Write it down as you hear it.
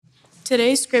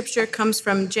Today's scripture comes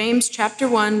from James chapter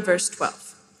 1, verse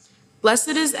 12.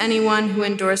 Blessed is anyone who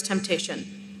endures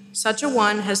temptation. Such a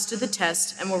one has stood the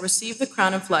test and will receive the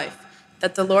crown of life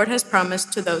that the Lord has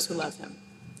promised to those who love him.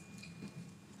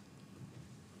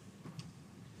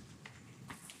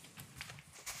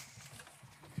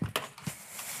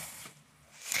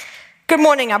 Good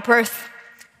morning, Upworth.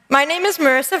 My name is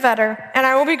Marissa Vetter, and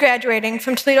I will be graduating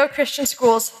from Toledo Christian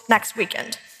Schools next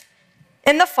weekend.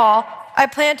 In the fall, I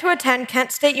plan to attend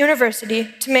Kent State University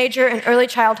to major in early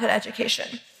childhood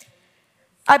education.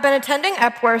 I've been attending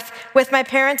Epworth with my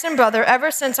parents and brother ever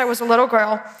since I was a little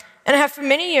girl, and have for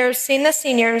many years seen the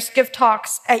seniors give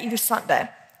talks at Youth Sunday.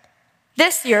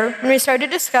 This year, when we started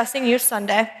discussing Youth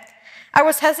Sunday, I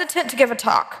was hesitant to give a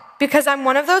talk because I'm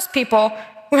one of those people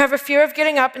who have a fear of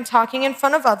getting up and talking in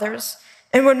front of others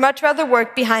and would much rather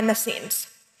work behind the scenes.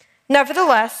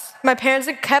 Nevertheless, my parents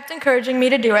have kept encouraging me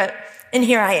to do it, and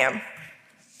here I am.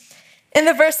 In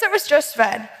the verse that was just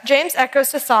read, James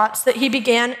echoes the thoughts that he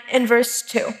began in verse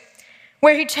 2,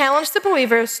 where he challenged the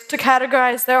believers to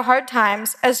categorize their hard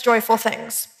times as joyful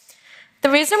things. The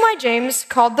reason why James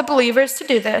called the believers to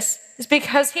do this is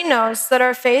because he knows that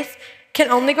our faith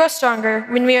can only grow stronger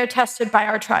when we are tested by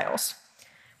our trials.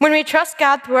 When we trust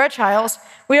God through our trials,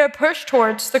 we are pushed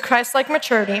towards the Christ-like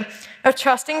maturity of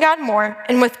trusting God more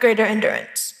and with greater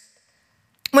endurance.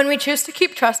 When we choose to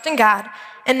keep trusting God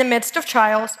in the midst of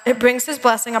trials, it brings his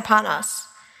blessing upon us.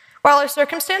 While our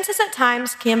circumstances at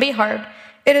times can be hard,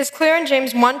 it is clear in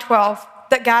James 1:12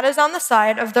 that God is on the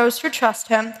side of those who trust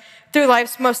him through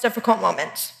life's most difficult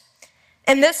moments.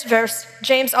 In this verse,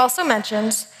 James also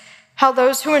mentions how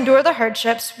those who endure the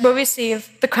hardships will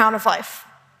receive the crown of life.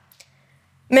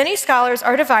 Many scholars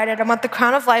are divided on what the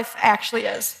crown of life actually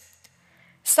is.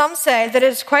 Some say that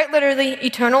it is quite literally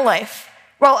eternal life,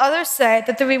 while others say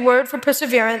that the reward for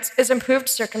perseverance is improved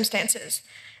circumstances.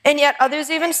 And yet others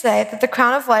even say that the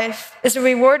crown of life is a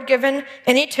reward given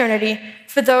in eternity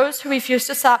for those who refuse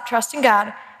to stop trusting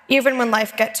God even when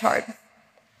life gets hard.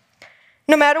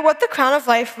 No matter what the crown of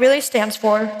life really stands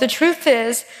for, the truth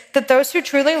is that those who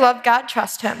truly love God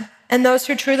trust him, and those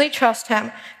who truly trust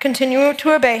him continue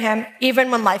to obey him even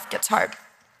when life gets hard.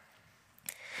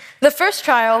 The first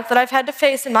trial that I've had to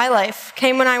face in my life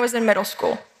came when I was in middle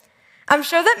school. I'm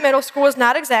sure that middle school was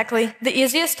not exactly the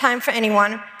easiest time for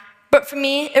anyone, but for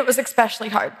me, it was especially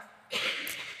hard.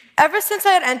 Ever since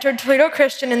I had entered Toledo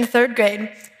Christian in the 3rd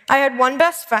grade, I had one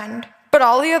best friend, but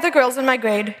all the other girls in my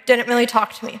grade didn't really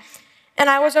talk to me. And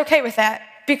I was okay with that,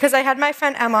 because I had my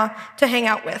friend Emma to hang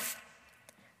out with.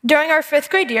 During our 5th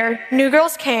grade year, new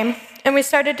girls came, and we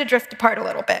started to drift apart a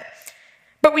little bit.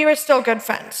 But we were still good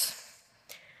friends.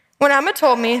 When Emma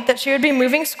told me that she would be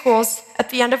moving schools at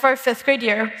the end of our 5th grade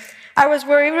year, I was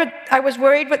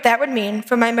worried what that would mean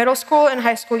for my middle school and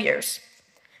high school years.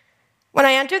 When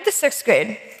I entered the 6th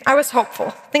grade, I was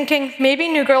hopeful, thinking maybe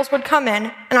new girls would come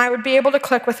in and I would be able to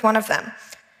click with one of them.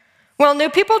 Well, new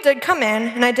people did come in,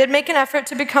 and I did make an effort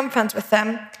to become friends with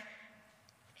them.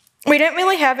 We didn't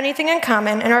really have anything in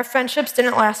common, and our friendships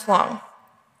didn't last long.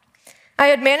 I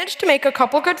had managed to make a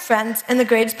couple good friends in the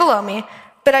grades below me,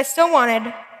 but I still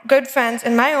wanted good friends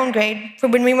in my own grade for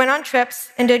when we went on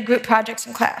trips and did group projects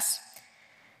in class.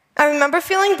 I remember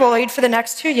feeling bullied for the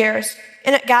next 2 years,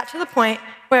 and it got to the point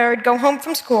where I would go home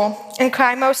from school and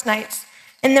cry most nights,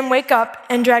 and then wake up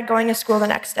and dread going to school the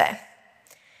next day.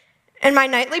 In my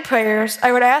nightly prayers,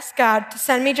 I would ask God to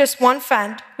send me just one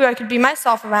friend who I could be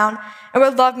myself around and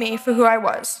would love me for who I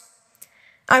was.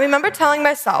 I remember telling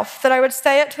myself that I would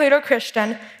stay at Toledo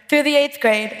Christian through the 8th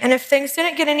grade, and if things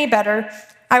didn't get any better,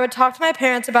 I would talk to my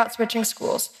parents about switching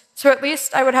schools, so at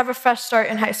least I would have a fresh start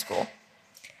in high school.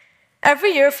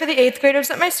 Every year for the 8th graders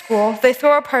at my school, they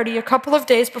throw a party a couple of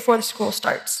days before the school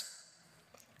starts.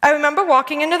 I remember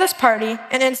walking into this party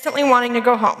and instantly wanting to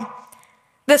go home.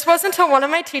 This wasn't until one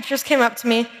of my teachers came up to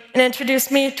me and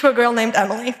introduced me to a girl named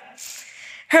Emily.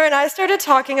 Her and I started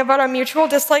talking about our mutual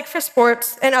dislike for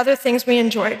sports and other things we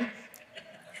enjoyed.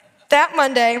 That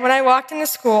Monday, when I walked into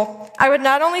school, I would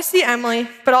not only see Emily,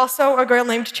 but also a girl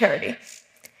named Charity.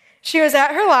 She was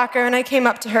at her locker, and I came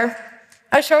up to her.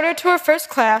 I showed her to her first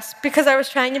class because I was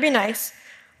trying to be nice,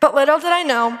 but little did I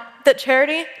know that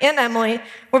Charity and Emily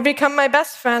would become my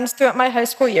best friends throughout my high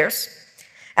school years.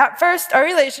 At first, our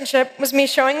relationship was me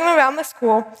showing them around the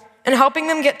school and helping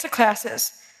them get to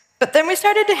classes, but then we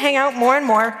started to hang out more and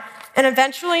more, and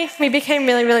eventually we became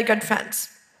really, really good friends.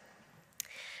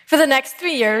 For the next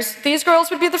 3 years, these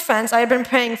girls would be the friends I had been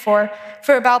praying for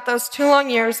about those 2 long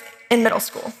years in middle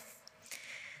school.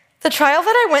 The trial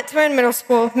that I went through in middle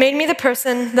school made me the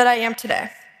person that I am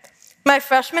today. My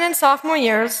freshman and sophomore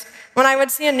years, when I would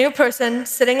see a new person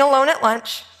sitting alone at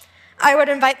lunch, I would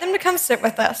invite them to come sit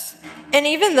with us, and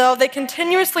even though they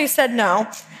continuously said no,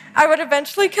 I would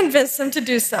eventually convince them to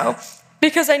do so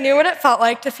because I knew what it felt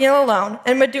like to feel alone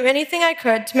and would do anything I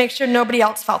could to make sure nobody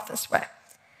else felt this way.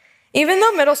 Even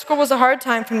though middle school was a hard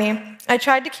time for me, I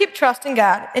tried to keep trust in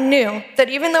God and knew that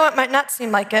even though it might not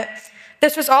seem like it,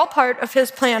 this was all part of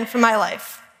His plan for my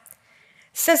life.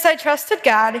 Since I trusted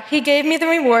God, He gave me the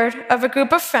reward of a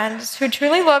group of friends who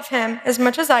truly love Him as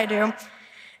much as I do,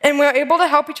 and we're able to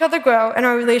help each other grow in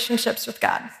our relationships with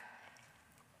God.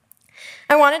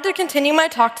 I wanted to continue my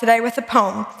talk today with a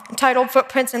poem titled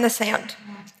Footprints in the Sand.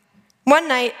 One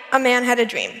night, a man had a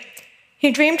dream.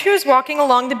 He dreamed he was walking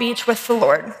along the beach with the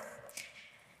Lord.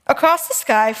 Across the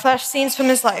sky flashed scenes from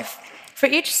his life. For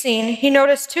each scene, he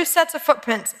noticed two sets of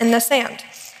footprints in the sand.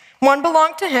 One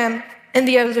belonged to him, and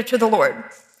the other to the Lord.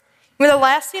 When the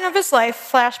last scene of his life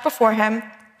flashed before him,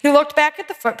 he looked back at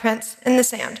the footprints in the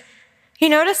sand. He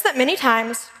noticed that many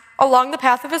times, along the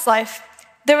path of his life,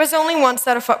 there was only one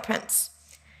set of footprints.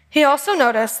 He also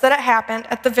noticed that it happened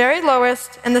at the very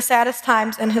lowest and the saddest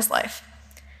times in his life.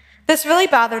 This really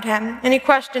bothered him, and he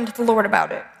questioned the Lord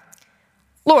about it.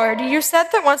 Lord, you said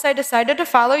that once I decided to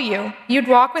follow you, you'd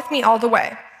walk with me all the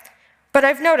way. But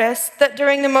I've noticed that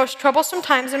during the most troublesome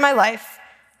times in my life,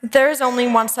 there is only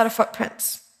one set of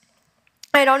footprints.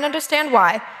 I don't understand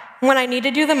why, when I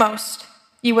needed you the most,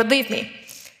 you would leave me.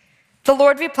 The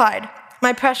Lord replied,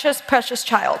 my precious, precious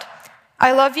child,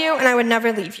 I love you and I would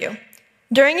never leave you.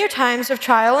 During your times of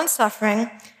trial and suffering,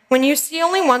 when you see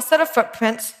only one set of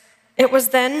footprints, it was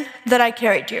then that I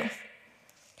carried you.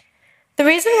 The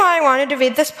reason why I wanted to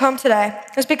read this poem today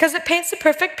is because it paints the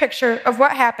perfect picture of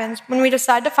what happens when we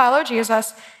decide to follow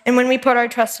Jesus and when we put our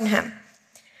trust in Him.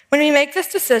 When we make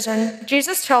this decision,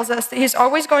 Jesus tells us that He's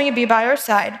always going to be by our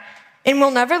side and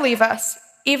will never leave us,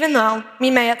 even though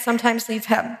we may at sometimes leave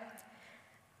Him.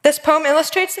 This poem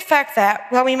illustrates the fact that,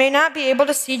 while we may not be able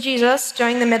to see Jesus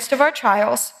during the midst of our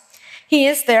trials, He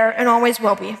is there and always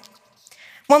will be.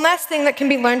 One last thing that can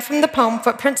be learned from the poem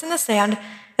Footprints in the Sand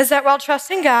is that while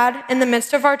trusting God in the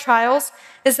midst of our trials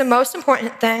is the most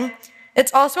important thing,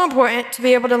 it's also important to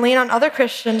be able to lean on other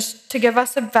Christians to give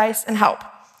us advice and help.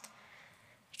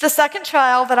 The second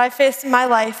trial that I faced in my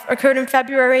life occurred in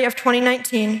February of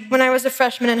 2019 when I was a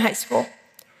freshman in high school.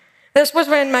 This was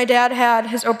when my dad had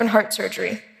his open heart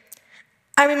surgery.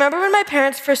 I remember when my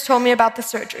parents first told me about the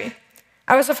surgery.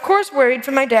 I was of course worried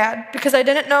for my dad because I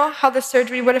didn't know how the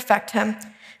surgery would affect him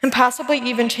and possibly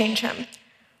even change him.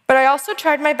 But I also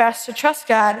tried my best to trust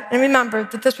God and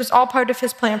remembered that this was all part of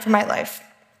His plan for my life.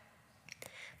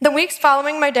 The weeks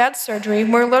following my dad's surgery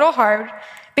were a little hard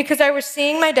because I was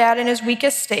seeing my dad in his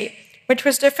weakest state, which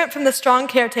was different from the strong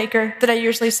caretaker that I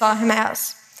usually saw him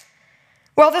as.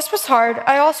 While this was hard,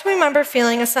 I also remember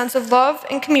feeling a sense of love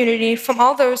and community from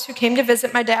all those who came to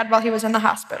visit my dad while he was in the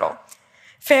hospital.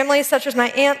 Families such as my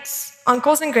aunts,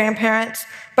 uncles, and grandparents,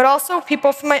 but also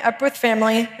people from my Epworth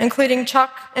family, including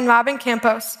Chuck and Robin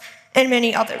Campos, and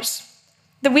many others.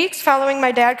 The weeks following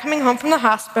my dad coming home from the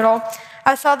hospital,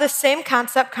 I saw this same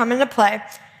concept come into play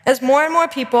as more and more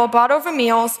people brought over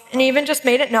meals and even just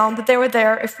made it known that they were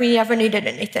there if we ever needed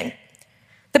anything.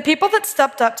 The people that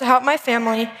stepped up to help my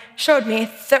family showed me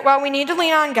that while we need to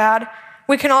lean on God,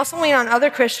 we can also lean on other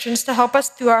Christians to help us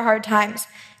through our hard times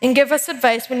and give us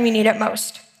advice when we need it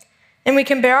most. And we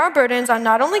can bear our burdens on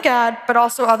not only God, but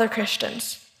also other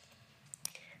Christians.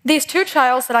 These two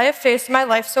trials that I have faced in my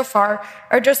life so far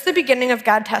are just the beginning of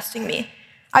God testing me.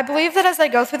 I believe that as I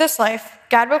go through this life,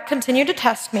 God will continue to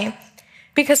test me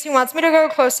because He wants me to grow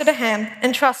closer to Him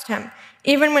and trust Him,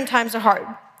 even when times are hard.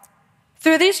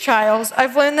 Through these trials,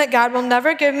 I've learned that God will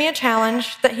never give me a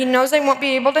challenge that He knows I won't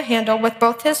be able to handle with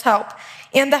both His help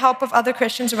and the help of other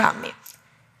Christians around me.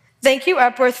 Thank you,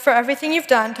 Epworth, for everything you've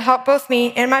done to help both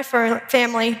me and my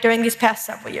family during these past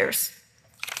several years.